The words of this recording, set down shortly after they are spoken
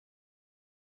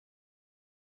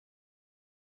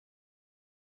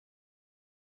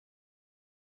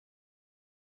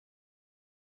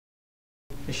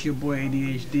It's your boy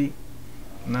ADHD. You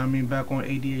know what I mean? Back on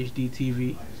ADHD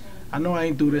TV. I know I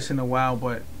ain't do this in a while,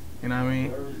 but you know what I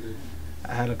mean?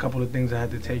 I had a couple of things I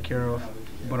had to take care of,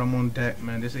 but I'm on deck,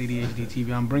 man. This ADHD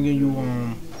TV. I'm bringing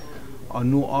you a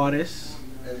new artist.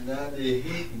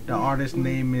 The artist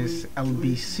name is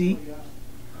LBC.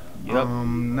 Yep.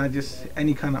 Not just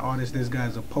any kind of artist. This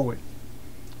guy's a poet.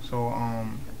 So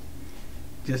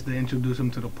just to introduce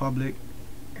him to the public,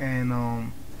 and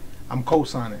I'm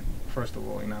co-signing. First of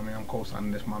all, you know what I mean? I'm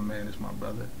co-signing. This my man. This my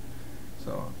brother.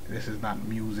 So this is not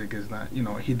music. It's not, you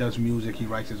know, he does music. He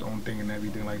writes his own thing and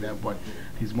everything like that. But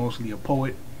he's mostly a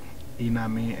poet. You know what I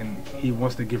mean? And he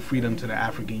wants to give freedom to the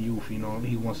African youth. You know,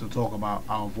 he wants to talk about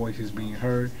our voices being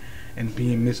heard and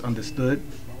being misunderstood.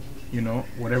 You know,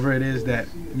 whatever it is that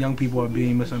young people are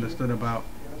being misunderstood about,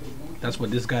 that's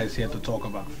what this guy is here to talk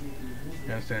about.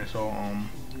 You understand? So,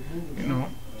 you know,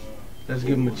 let's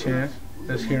give him a chance.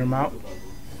 Let's hear him out.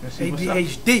 Let's see what's up.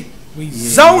 ADHD, we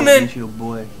zoning. It's your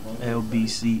boy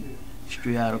LBC,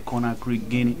 straight out of Conakry,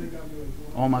 Guinea.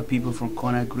 All my people from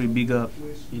Conakry, big up.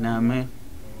 You know what I mean?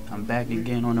 I'm back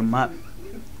again on the map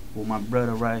with my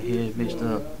brother right here,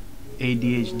 Mr.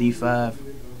 ADHD 5.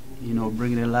 You know,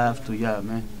 bringing it live to y'all,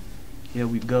 man. Here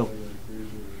we go.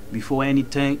 Before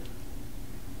anything,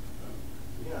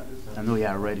 I know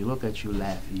y'all ready. Look at you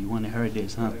laughing. You want to hear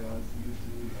this, huh?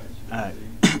 Alright.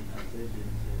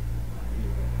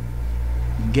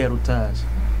 Ghetto ties.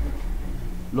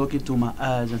 Look into my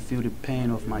eyes and feel the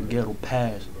pain of my ghetto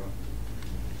past.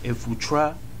 If we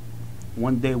try,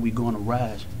 one day we gonna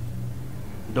rise.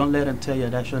 Don't let them tell you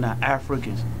that you're not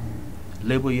Africans.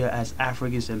 Label you as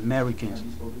Africans Americans.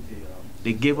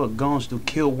 They give us guns to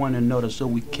kill one another so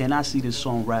we cannot see the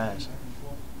sun rise.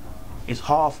 It's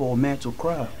hard for a man to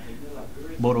cry,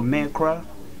 but a man cry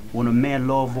when a man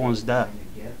loved ones die.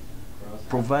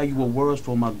 Provide you with words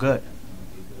for my gut.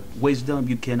 Wisdom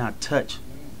you cannot touch.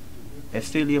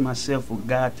 Affiliate myself with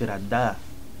God till I die.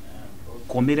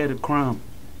 Committed a crime.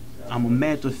 I'm a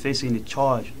man to face any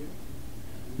charge.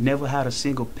 Never had a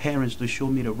single parent to show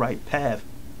me the right path.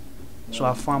 So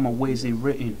I find my ways in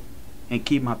written and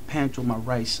keep my pen to my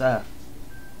right side.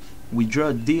 We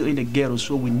drug deal in the ghetto,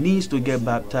 so we needs to get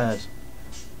baptized.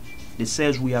 They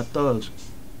says we are thugs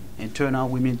and turn our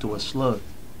women into a slug.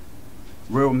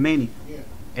 Real many.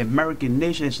 American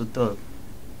nation is a thug.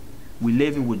 We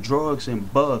living with drugs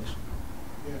and bugs.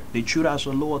 They treat us a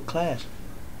lower class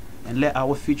and let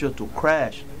our future to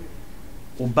crash.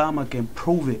 Obama can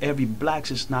prove it. Every black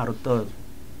is not a thug.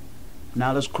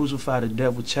 Now let's crucify the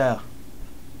devil child.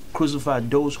 Crucify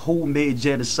those who made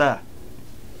genocide.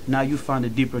 Now you find a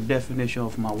deeper definition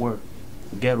of my word.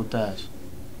 Ghetto ties.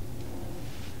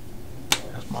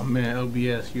 That's my man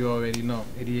LBS. You already know.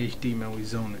 ADHD, man. We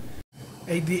zoning.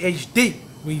 ADHD,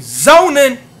 we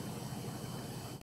zoning.